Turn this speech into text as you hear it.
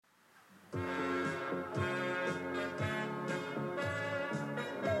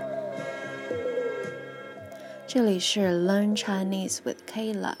这里是 Learn Chinese with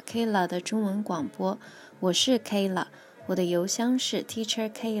Kayla 的中文广播，我是 Kayla， 我的邮箱是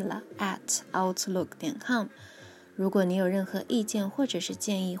teacherkayla@outlook.com。如果你有任何意见或者是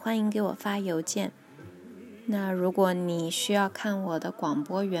建议，欢迎给我发邮件。那如果你需要看我的广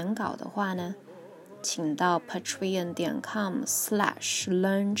播原稿的话呢，请到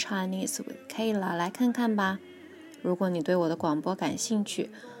patreon.com/learn Chinese with Kayla 来看看吧。如果你对我的广播感兴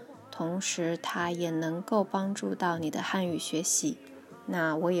趣，同时它也能够帮助到你的汉语学习，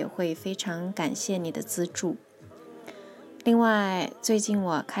那我也会非常感谢你的资助。另外，最近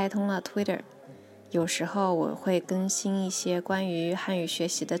我开通了 Twitter， 有时候我会更新一些关于汉语学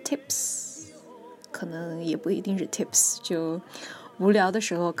习的 tips， 可能也不一定是 tips， 就无聊的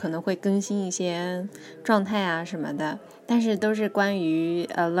时候可能会更新一些状态啊什么的，但是都是关于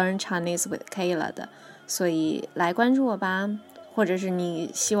Learn Chinese with Kayla 的，所以来关注我吧。或者是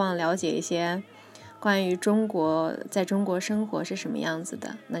你希望了解一些关于在中国生活是什么样子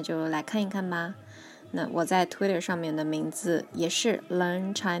的，那就来看一看吧。那我在 Twitter 上面的名字也是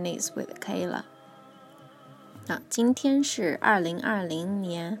Learn Chinese with Kayla。今天是2020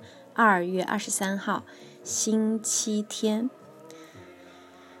年2月23号，星期天。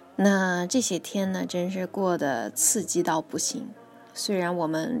那这些天呢，真是过得刺激到不行。虽然我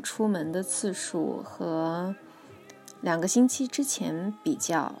们出门的次数和2个星期之前比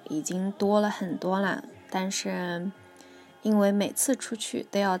较已经多了很多了，但是因为每次出去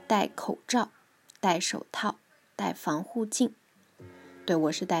都要戴口罩、戴手套、戴防护镜，对，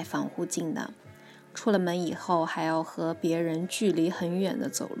我是戴防护镜的，出了门以后还要和别人距离很远的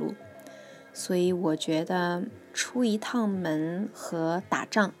走路，所以我觉得出一趟门和打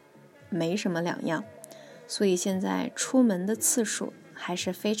仗没什么两样，所以现在出门的次数还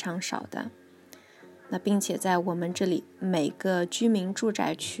是非常少的。那并且在我们这里每个居民住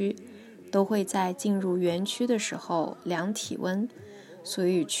宅区都会在进入园区的时候量体温，所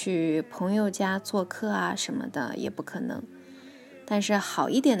以去朋友家做客啊什么的也不可能。但是好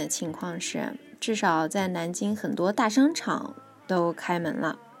一点的情况是，至少在南京很多大商场都开门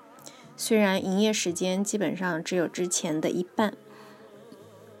了，虽然营业时间基本上只有之前的一半，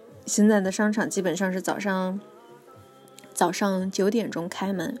现在的商场基本上是早上9点钟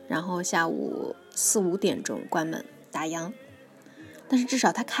开门，然后下午4、5点钟关门打烊，但是至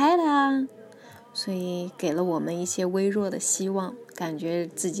少它开了啊，所以给了我们一些微弱的希望，感觉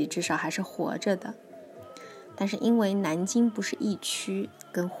自己至少还是活着的。但是因为南京不是疫区，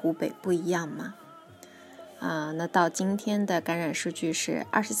跟湖北不一样嘛，那到今天的感染数据是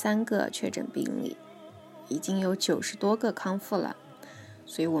23个确诊病例，已经有90多个康复了，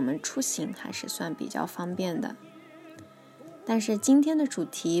所以我们出行还是算比较方便的。但是今天的主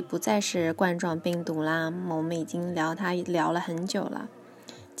题不再是冠状病毒啦，我们已经聊了很久了。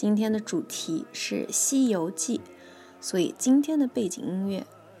今天的主题是《西游记》，所以今天的背景音乐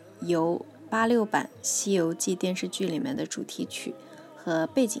由86版《西游记》电视剧里面的主题曲和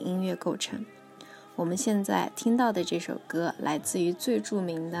背景音乐构成。我们现在听到的这首歌来自于最著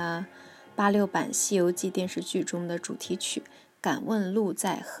名的86版《西游记》电视剧中的主题曲《敢问路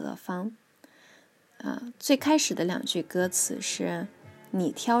在何方》。最开始的2句歌词是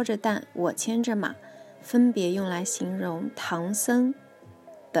你挑着担，我牵着马，分别用来形容唐僧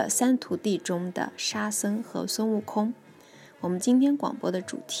的3徒弟中的沙僧和孙悟空。我们今天广播的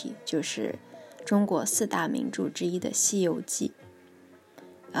主题就是中国4大名著之一的《西游记》。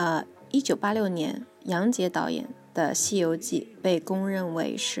1986年杨洁导演的《西游记》被公认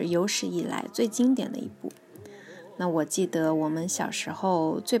为是有史以来最经典的一部。那我记得我们小时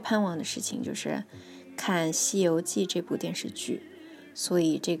候最盼望的事情就是看《西游记》这部电视剧，所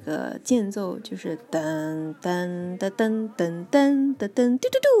以这个间奏就是噔噔噔噔噔噔噔噔嘟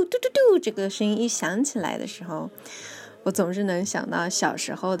嘟嘟嘟嘟嘟，这个声音一响起来的时候，我总是能想到小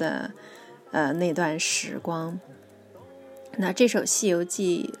时候的那段时光。那这首《西游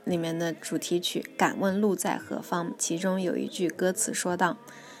记》里面的主题曲《敢问路在何方》，其中有一句歌词说道：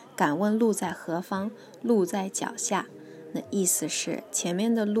敢问路在何方，路在脚下。那意思是前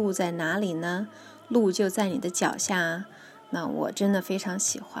面的路在哪里呢？路就在你的脚下啊。那我真的非常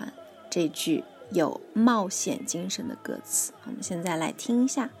喜欢这句有冒险精神的歌词，我们现在来听一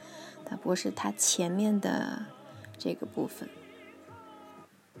下，它不是它前面的这个部分。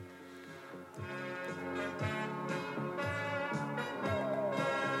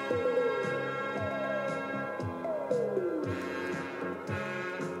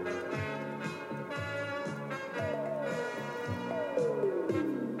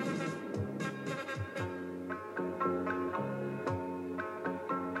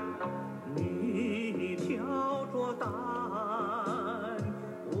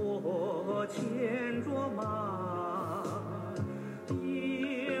牵着马，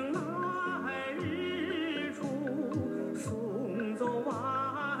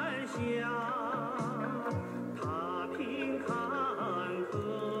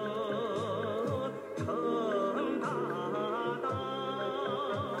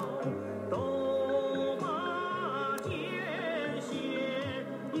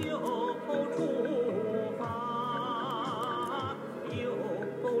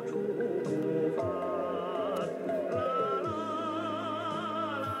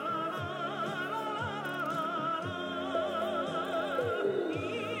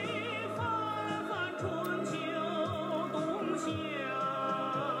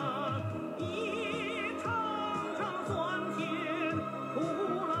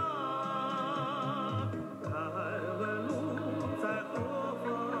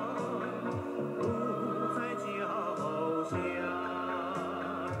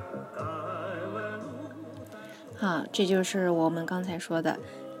这就是我们刚才说的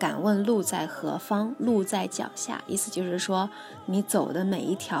敢问路在何方，路在脚下，意思就是说你走的每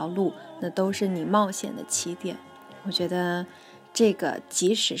一条路，那都是你冒险的起点。我觉得这个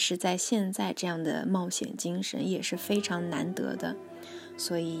即使是在现在，这样的冒险精神也是非常难得的。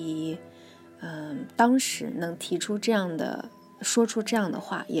所以当时能提出这样的说出这样的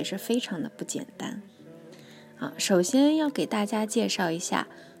话也是非常的不简单。首先要给大家介绍一下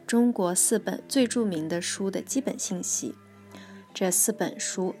中国4本最著名的书的基本信息。这4本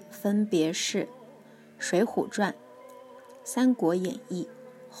书分别是《水浒传》、《三国演义》、《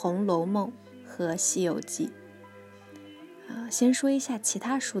红楼梦》和《西游记》。先说一下其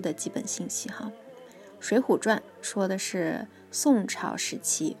他书的基本信息哈。《水浒传》说的是宋朝时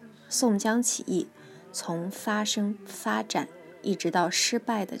期宋江起义从发生、发展一直到失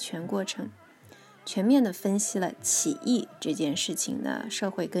败的全过程，全面地分析了起义这件事情的社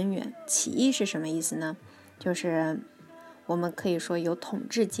会根源。起义是什么意思呢？就是我们可以说有统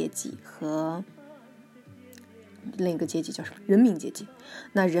治阶级和另一个阶级叫什么？人民阶级。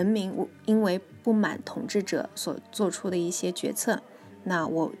那人民因为不满统治者所做出的一些决策，那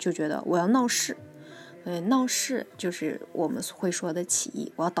我就觉得我要闹事。闹事就是我们会说的起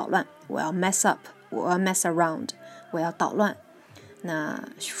义，我要捣乱，我要 mess up， 我要 mess around， 我要捣乱。那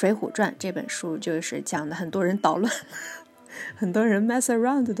《水浒传》这本书就是讲的很多人捣乱很多人 mess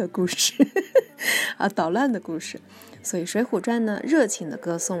around 的故事捣乱的故事。所以《水浒传》呢，热情地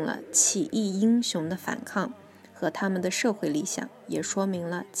歌颂了起义英雄的反抗和他们的社会理想，也说明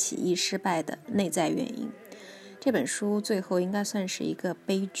了起义失败的内在原因。这本书最后应该算是一个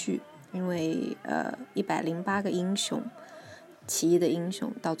悲剧，因为108个英雄，起义的英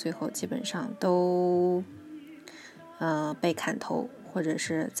雄到最后基本上都被砍头，或者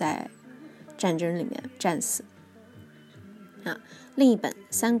是在战争里面战死。另一本《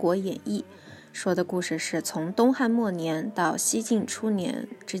三国演义》说的故事是从东汉末年到西晋初年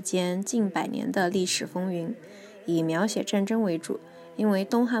之间近100年的历史风云，以描写战争为主。因为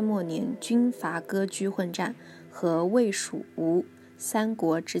东汉末年军阀割据混战和魏蜀吴三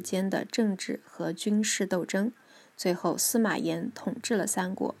国之间的政治和军事斗争，最后司马炎统治了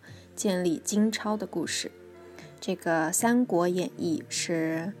三国，建立金朝的故事。这个《三国演义》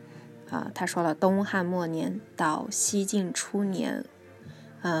是他说了东汉末年到西晋初年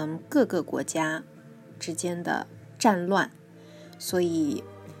各个国家之间的战乱。所以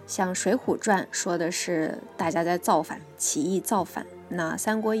像《水浒传》说的是大家在造反，起义造反，那《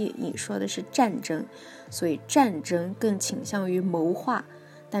三国演义》说的是战争，所以战争更倾向于谋划，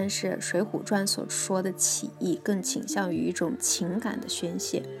但是《水浒传》所说的起义更倾向于一种情感的宣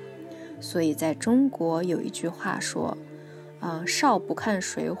泄。所以在中国有一句话说少不看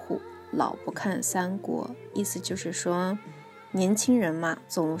水浒，老不看三国，意思就是说年轻人嘛，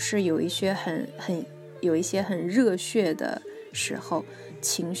总是有一些很热血的时候，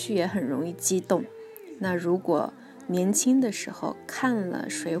情绪也很容易激动。那如果年轻的时候看了《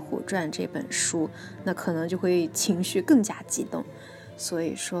水浒传》这本书，那可能就会情绪更加激动。所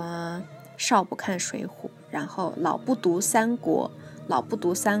以说少不看水浒，然后老不读三国。老不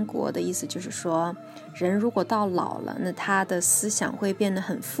读三国的意思就是说，人如果到老了，那他的思想会变得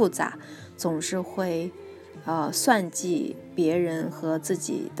很复杂，总是会算计别人和自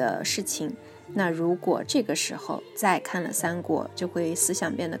己的事情。那如果这个时候再看了三国，就会思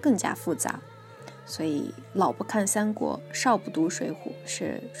想变得更加复杂。所以老不看三国，少不读水浒，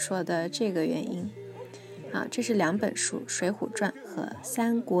是说的这个原因这是2本书，《水浒传》和《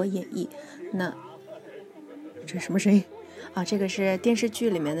三国演义》。那这是什么声音这个是电视剧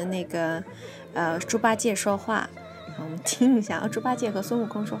里面的那个猪八戒说话，我们听一下猪八戒和孙悟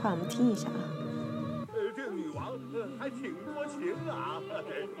空说话，我们听一下这女王还挺多情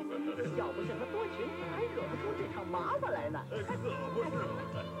要不是她多情，还惹不出这场麻烦来呢。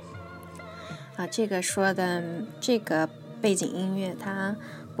这个说的这个背景音乐，它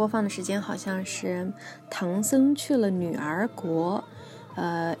播放的时间好像是唐僧去了女儿国。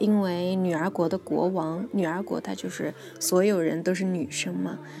因为女儿国的国王，女儿国它就是所有人都是女生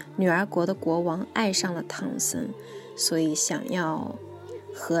嘛，女儿国的国王爱上了唐僧，所以想要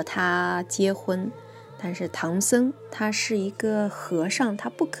和他结婚，但是唐僧他是一个和尚，他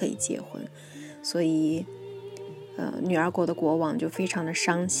不可以结婚，所以女儿国的国王就非常的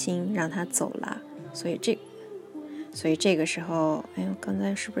伤心，让他走了。所以这个时候，刚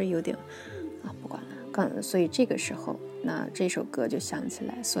才是不是有点不管了，所以这个时候那这首歌就响起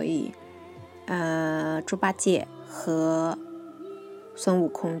来。所以猪八戒和孙悟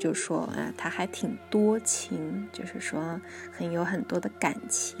空就说他还挺多情，就是说有很多的感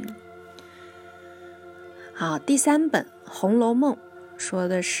情。好，第3本《红楼梦》说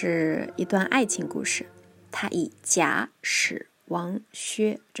的是一段爱情故事。他以贾、史、王、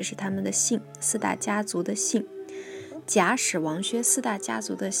薛，这是他们的姓，四大家族的姓，贾、史、王、薛四大家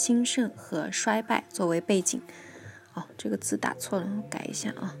族的兴盛和衰败作为背景。这个字打错了，我改一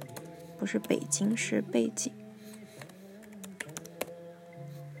下啊，不是北京，是背景。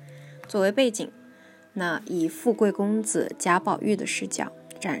作为背景，那以富贵公子贾宝玉的视角，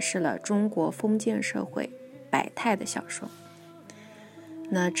展示了中国封建社会百态的小说。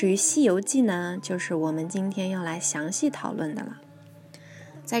那至于《西游记》呢，就是我们今天要来详细讨论的了。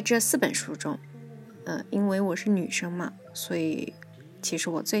在这4本书中，因为我是女生嘛，所以其实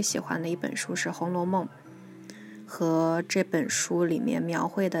我最喜欢的一本书是《红楼梦》，和这本书里面描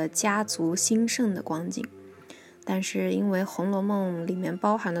绘的家族兴盛的光景。但是因为《红楼梦》里面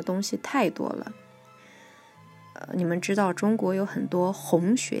包含的东西太多了，你们知道中国有很多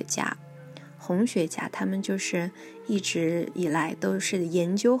红学家他们就是一直以来都是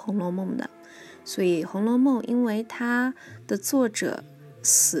研究《红楼梦》的，所以《红楼梦》因为它的作者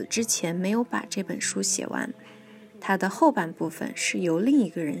死之前没有把这本书写完，它的后半部分是由另一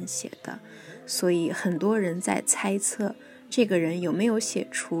个人写的，所以很多人在猜测这个人有没有写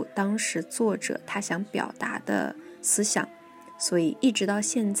出当时作者他想表达的思想，所以一直到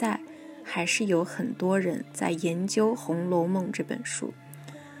现在还是有很多人在研究《红楼梦》这本书。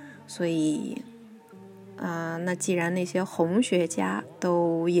所以那既然那些红学家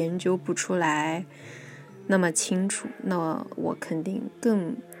都研究不出来那么清楚，那我肯定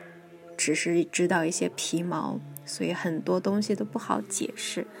更只是知道一些皮毛，所以很多东西都不好解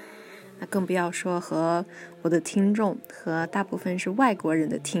释。那更不要说和我的听众和大部分是外国人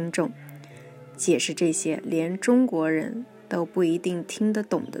的听众解释这些连中国人都不一定听得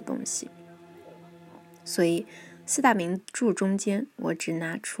懂的东西。所以4大名著中间，我只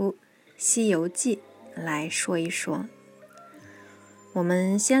拿出《西游记》来说一说。我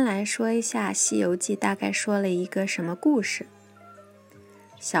们先来说一下《西游记》大概说了一个什么故事。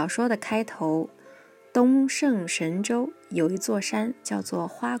小说的开头，东胜神州有一座山叫做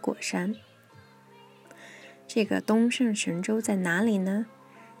花果山。这个东胜神州在哪里呢？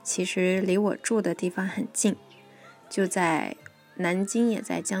其实离我住的地方很近，就在南京，也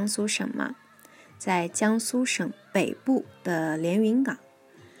在江苏省嘛，在江苏省北部的连云港。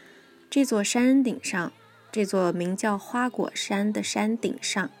这座山顶上，这座名叫花果山的山顶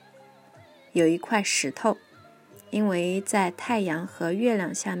上有一块石头，因为在太阳和月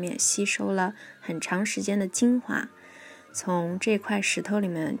亮下面吸收了很长时间的精华，从这块石头里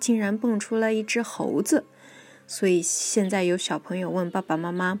面竟然蹦出了一只猴子。所以现在有小朋友问爸爸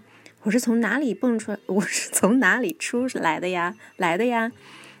妈妈，我是从哪里蹦出来，我是从哪里出来的呀？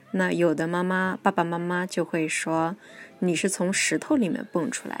那有的爸爸妈妈就会说，你是从石头里面蹦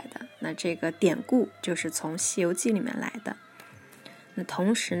出来的。那这个典故就是从《西游记》里面来的。那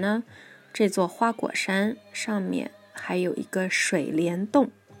同时呢，这座花果山上面还有一个水帘洞，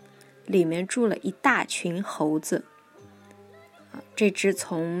里面住了一大群猴子。这只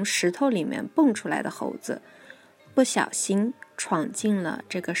从石头里面蹦出来的猴子不小心闯进了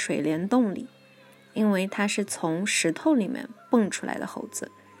这个水帘洞里，因为它是从石头里面蹦出来的猴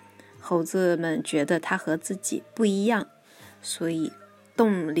子，猴子们觉得它和自己不一样，所以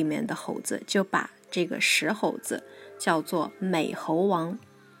洞里面的猴子就把这个石猴子叫做美猴王。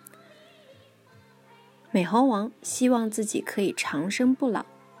美猴王希望自己可以长生不老，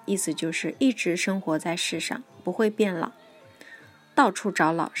意思就是一直生活在世上，不会变老，到处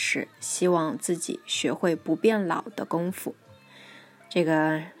找老师，希望自己学会不变老的功夫。这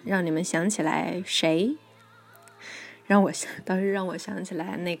个让你们想起来谁？倒是让我想起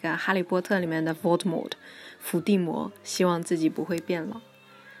来那个哈利波特里面的 Voldemort 伏地魔，希望自己不会变老，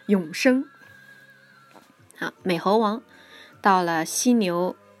永生。好，美猴王到了犀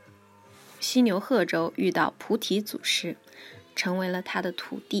牛贺州，遇到菩提祖师，成为了他的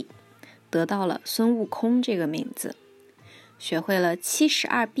徒弟，得到了孙悟空这个名字，学会了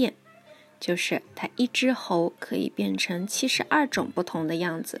72变，就是他一只猴可以变成72种不同的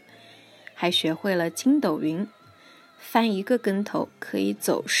样子，还学会了筋斗云，翻一个跟头可以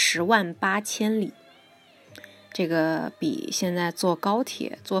走108000里，这个比现在坐高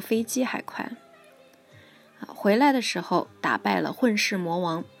铁坐飞机还快。回来的时候打败了混世魔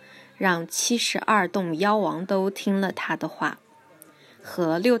王，让72洞妖王都听了他的话，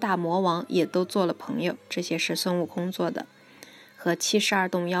和6大魔王也都做了朋友，这些是孙悟空做的，和72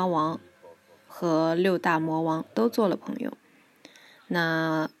洞妖王和6大魔王都做了朋友。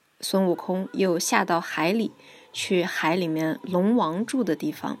那孙悟空又下到海里，去海里面龙王住的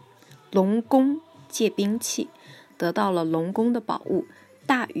地方龙宫借兵器，得到了龙宫的宝物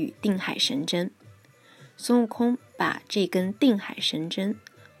大禹定海神针。孙悟空把这根定海神针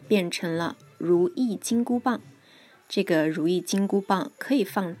变成了如意金箍棒。这个如意金箍棒可以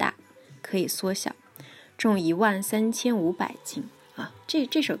放大，可以缩小，重13500斤啊！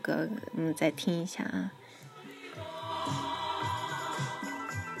这首歌我们再听一下啊。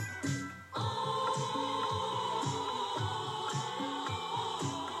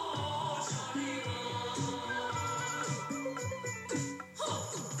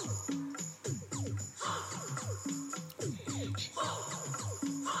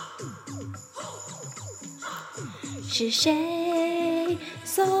是谁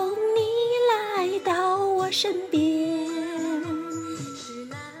送你来到我身边？是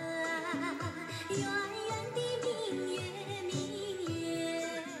那圆圆的明月，明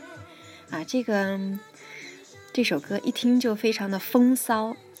月。啊，这首歌一听就非常的风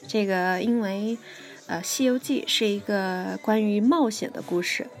骚。这个因为《西游记》是一个关于冒险的故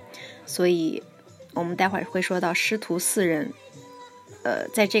事，所以我们待会儿会说到师徒4人。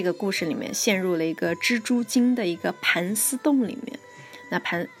在这个故事里面陷入了一个蜘蛛精的一个盘丝洞里面。那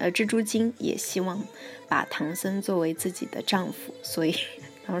蜘蛛精也希望把唐僧作为自己的丈夫，所以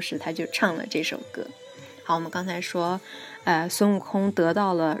当时他就唱了这首歌。好，我们刚才说孙悟空得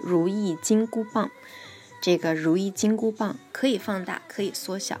到了如意金箍棒。这个如意金箍棒可以放大，可以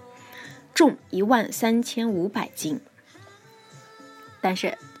缩小，重13500斤。但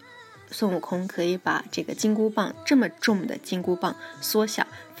是孙悟空可以把这个金箍棒，这么重的金箍棒缩小，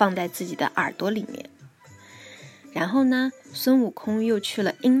放在自己的耳朵里面。然后呢，孙悟空又去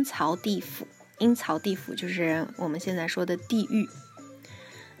了阴曹地府。阴曹地府就是我们现在说的地狱。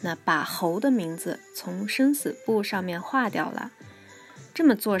那把猴的名字从生死簿上面划掉了。这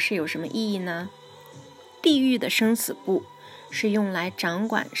么做是有什么意义呢？地狱的生死簿是用来掌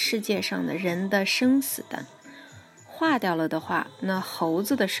管世界上的人的生死的。划掉了的话，那猴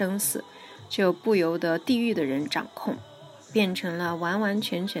子的生死就不由得地狱的人掌控，变成了完完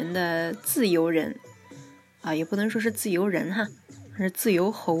全全的自由人啊，也不能说是自由人哈，是自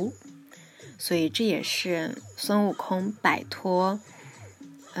由猴。所以这也是孙悟空摆脱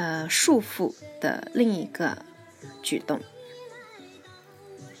束缚的另一个举动。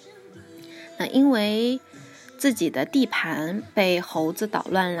那因为自己的地盘被猴子捣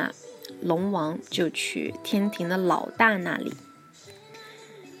乱了，龙王就去天庭的老大那里。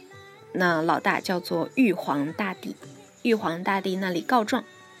那老大叫做玉皇大帝，玉皇大帝那里告状。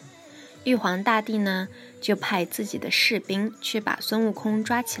玉皇大帝呢，就派自己的士兵去把孙悟空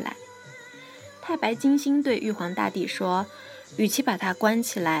抓起来。太白金星对玉皇大帝说，与其把他关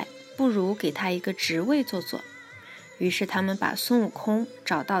起来，不如给他一个职位做做。于是他们把孙悟空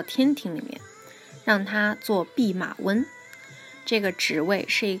找到天庭里面，让他做弼马温。这个职位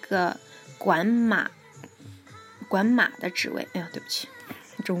是一个管马的职位。哎呀，对不起，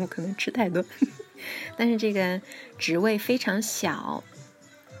中午可能吃太多但是这个职位非常小。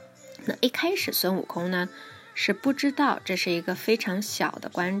那一开始孙悟空呢是不知道这是一个非常小的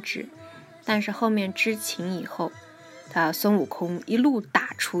官职，但是后面知情以后，孙悟空一路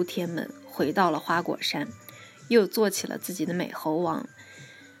打出天门，回到了花果山，又做起了自己的美猴王，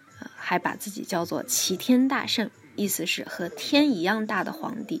还把自己叫做齐天大圣，意思是和天一样大的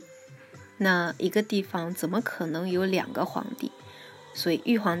皇帝。那一个地方怎么可能有2个皇帝？所以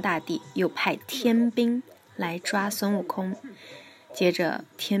玉皇大帝又派天兵来抓孙悟空。接着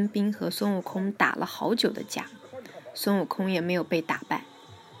天兵和孙悟空打了好久的架，孙悟空也没有被打败。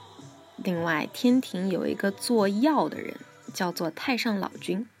另外天庭有一个做药的人，叫做太上老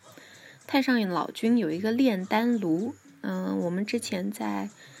君。太上老君有一个炼丹炉，我们之前在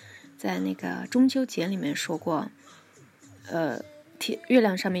那个中秋节里面说过，月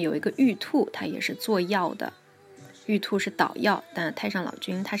亮上面有一个玉兔，它也是做药的。玉兔是捣药，但太上老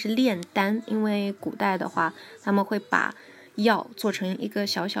君他是炼丹，因为古代的话他们会把药做成一个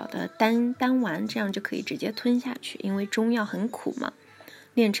小小的丹丸，这样就可以直接吞下去，因为中药很苦嘛，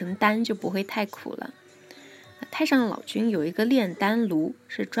炼成丹就不会太苦了。太上老君有一个炼丹炉，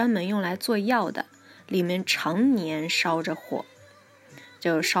是专门用来做药的，里面常年烧着火，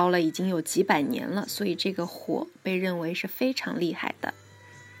就烧了已经有几百年了，所以这个火被认为是非常厉害的。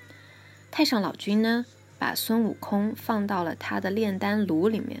太上老君呢，把孙悟空放到了他的炼丹炉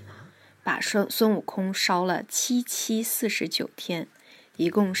里面，把孙悟空烧了749天，一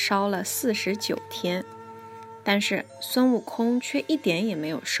共烧了49天。但是孙悟空却一点也没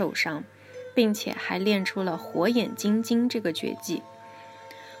有受伤，并且还练出了火眼金睛这个绝技。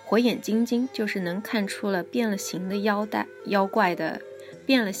火眼金睛就是能看出了变了形的妖怪的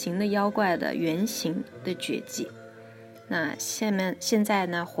原型的绝技。那现在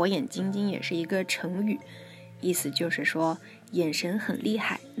呢，火眼金睛也是一个成语，意思就是说眼神很厉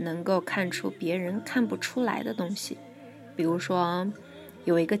害，能够看出别人看不出来的东西。比如说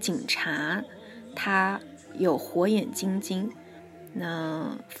有一个警察，他有火眼金睛，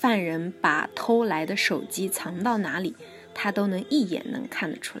那犯人把偷来的手机藏到哪里，他都能一眼能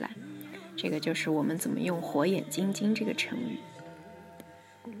看得出来。这个就是我们怎么用火眼金睛这个成语。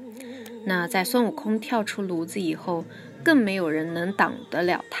那在孙悟空跳出炉子以后，更没有人能挡得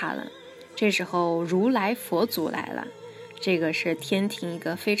了他了。这时候如来佛祖来了，这个是天庭一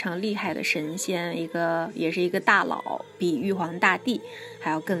个非常厉害的神仙，也是一个大佬，比玉皇大帝还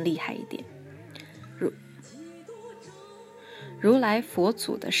要更厉害一点。如来佛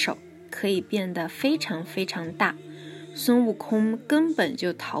祖的手可以变得非常非常大，孙悟空根本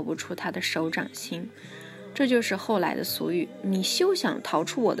就逃不出他的手掌心。这就是后来的俗语，你休想逃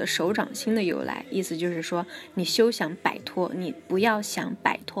出我的手掌心的由来，意思就是说你休想摆脱，你不要想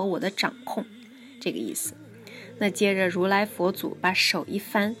摆脱我的掌控，这个意思。那接着如来佛祖把手一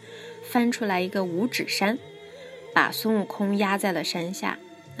翻，翻出来一个五指山，把孙悟空压在了山下，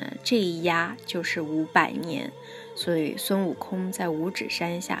这一压就是500年，所以孙悟空在五指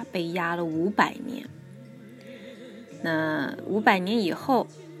山下被压了500年。那500年以后，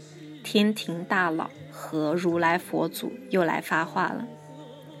天庭大佬和如来佛祖又来发话了，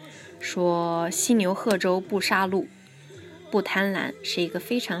说犀牛贺州不杀戮，不贪婪，是一个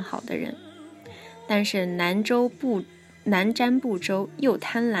非常好的人，但是南瞻部洲又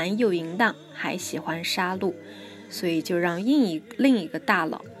贪婪又淫荡，还喜欢杀戮，所以就让另一个大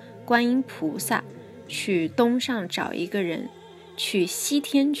佬观音菩萨去东上找一个人，去西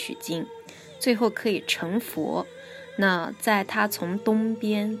天取经，最后可以成佛。那在他从东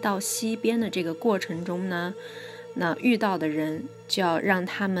边到西边的这个过程中呢，那遇到的人就要让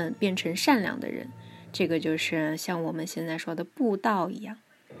他们变成善良的人，这个就是像我们现在说的布道一样。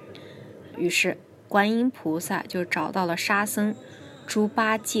于是观音菩萨就找到了沙僧、猪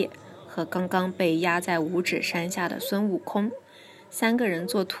八戒和刚刚被压在五指山下的孙悟空，3个人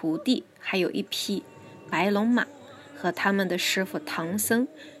做徒弟，还有一匹白龙马，和他们的师傅唐僧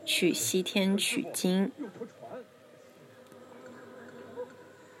去西天取经。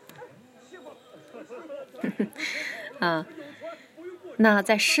那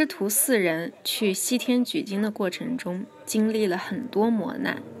在师徒4人去西天取经的过程中，经历了很多磨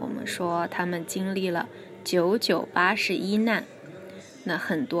难。我们说他们经历了9981难，那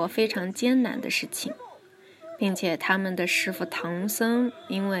很多非常艰难的事情，并且他们的师傅唐僧，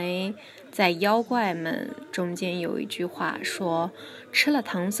因为在妖怪们中间有一句话说，吃了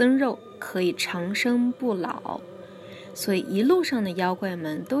唐僧肉可以长生不老，所以一路上的妖怪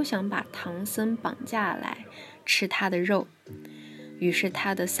们都想把唐僧绑架来吃他的肉。于是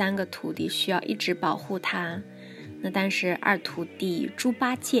他的3个徒弟需要一直保护他。那但是二徒弟猪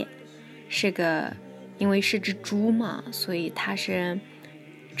八戒因为是只猪嘛，所以他是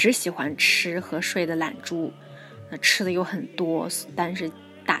只喜欢吃和睡的懒猪，那吃的又很多，但是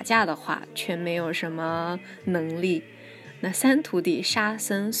打架的话却没有什么能力。那3徒弟沙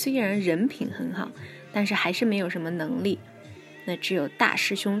僧虽然人品很好，但是还是没有什么能力。那只有大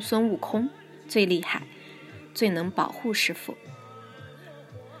师兄孙悟空最厉害，最能保护师傅。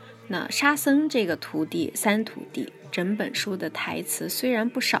那沙僧这个3徒弟整本书的台词虽然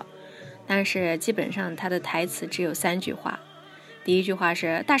不少，但是基本上他的台词只有3句话。第一句话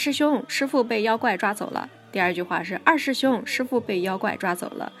是大师兄，师父被妖怪抓走了。第二句话是二师兄，师父被妖怪抓走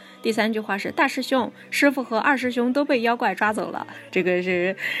了。第3句话是大师兄，师父和二师兄都被妖怪抓走了。这个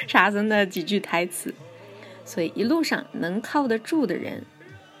是沙僧的几句台词。所以一路上能靠得住的人，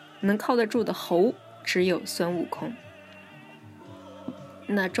能靠得住的猴只有孙悟空。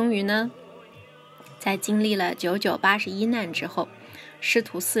那终于呢，在经历了9981难之后，师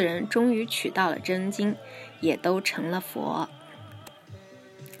徒4人终于取到了真经，也都成了佛。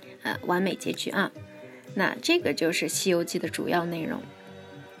完美结局啊！那这个就是《西游记》的主要内容。《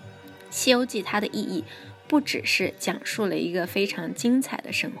西游记》它的意义不只是讲述了一个非常精彩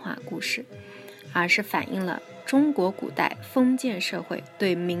的神话故事，而是反映了中国古代封建社会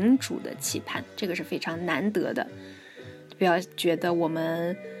对民主的期盼，这个是非常难得的。不要觉得我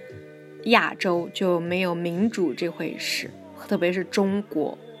们亚洲就没有民主这回事，特别是中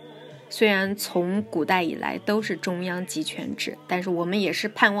国，虽然从古代以来都是中央集权制，但是我们也是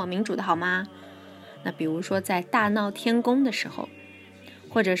盼望民主的好吗？那比如说在大闹天宫的时候，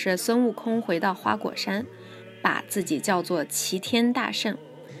或者是孙悟空回到花果山，把自己叫做齐天大圣，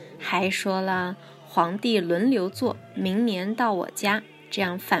还说了皇帝轮流坐，明年到我家，这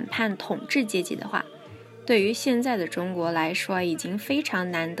样反叛统治阶级的话，对于现在的中国来说已经非常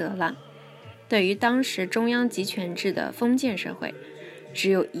难得了。对于当时中央集权制的封建社会，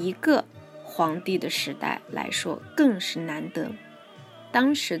只有一个皇帝的时代来说更是难得。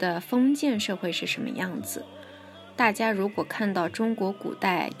当时的封建社会是什么样子？大家如果看到中国古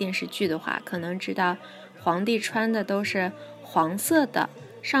代电视剧的话，可能知道皇帝穿的都是黄色的，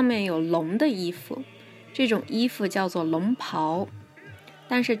上面有龙的衣服，这种衣服叫做龙袍。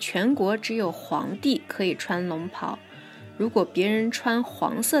但是全国只有皇帝可以穿龙袍，如果别人穿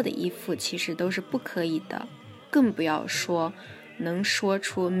黄色的衣服，其实都是不可以的，更不要说能说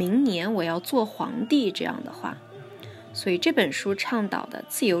出明年我要做皇帝这样的话。所以这本书倡导的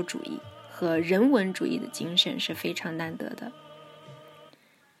自由主义和人文主义的精神是非常难得的。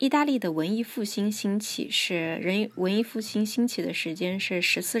意大利的文艺复兴兴起的时间是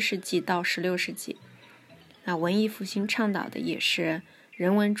14世纪到16世纪。那文艺复兴倡导的也是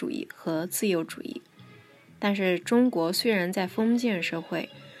人文主义和自由主义。但是中国虽然在封建社会，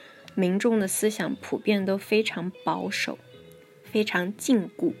民众的思想普遍都非常保守，非常禁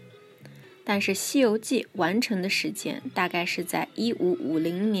锢，但是《西游记》完成的时间大概是在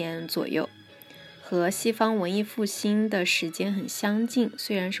1550年左右，和西方文艺复兴的时间很相近，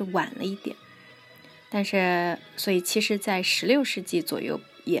虽然是晚了一点，但是所以其实在16世纪左右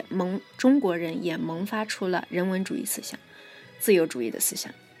中国人也萌发出了人文主义思想、自由主义的思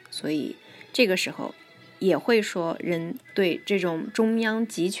想，所以这个时候也会说人对这种中央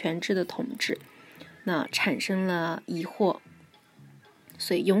集权制的统治那产生了疑惑，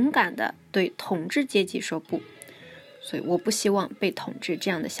所以勇敢的对统治阶级说不。所以我不希望被统治，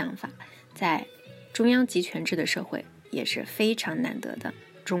这样的想法在中央集权制的社会也是非常难得的，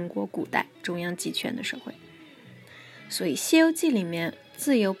中国古代中央集权的社会。所以《西游记》里面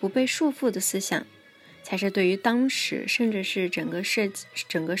自由不被束缚的思想才是对于当时甚至是整个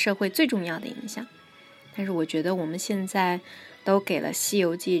社会最重要的影响。但是我觉得我们现在都给了《西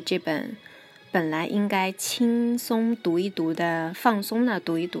游记》这本本来应该轻松读一读的、放松的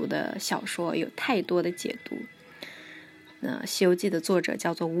读一读的小说有太多的解读。那《西游记》的作者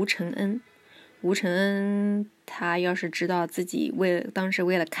叫做吴承恩，吴承恩他要是知道自己当时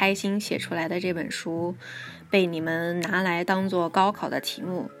为了开心写出来的这本书被你们拿来当做高考的题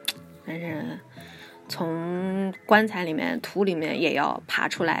目，但是从棺材里面土里面也要爬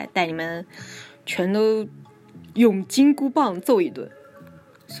出来，带你们全都用金箍棒揍一顿。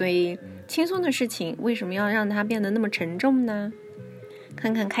所以轻松的事情为什么要让它变得那么沉重呢？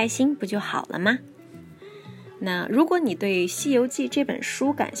看看开心不就好了吗？那如果你对《西游记》这本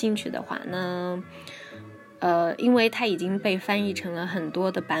书感兴趣的话呢，因为它已经被翻译成了很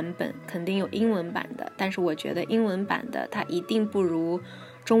多的版本，肯定有英文版的，但是我觉得英文版的它一定不如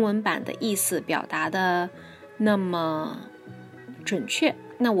中文版的意思表达的那么准确。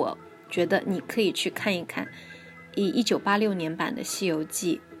那我觉得你可以去看一看1986年版的《西游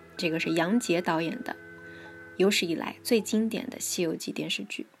记》，这个是杨洁导演的，有史以来最经典的《西游记》电视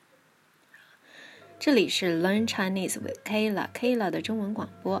剧。这里是 Learn Chinese with Kayla 的中文广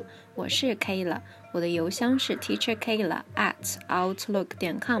播，我是 Kayla， 我的邮箱是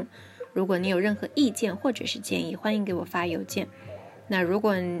teacherkayla@outlook.com。 如果你有任何意见或者是建议，欢迎给我发邮件。那如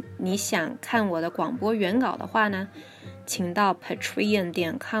果你想看我的广播原稿的话呢，请到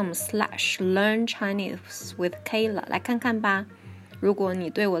patreon.com/learnchinesewithkayla 来看看吧。如果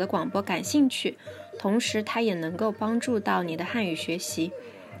你对我的广播感兴趣，同时它也能够帮助到你的汉语学习，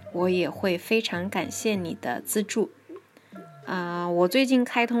我也会非常感谢你的资助。我最近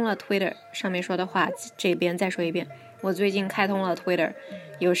开通了 Twitter， 上面说的话这边再说一遍，我最近开通了 Twitter，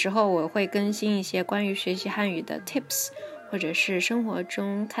 有时候我会更新一些关于学习汉语的 tips， 或者是生活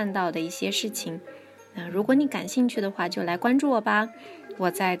中看到的一些事情。那如果你感兴趣的话，就来关注我吧。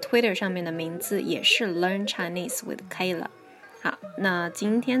我在 Twitter 上面的名字也是 Learn Chinese with Kayla。好，那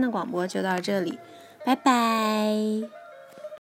今天的广播就到这里，拜拜。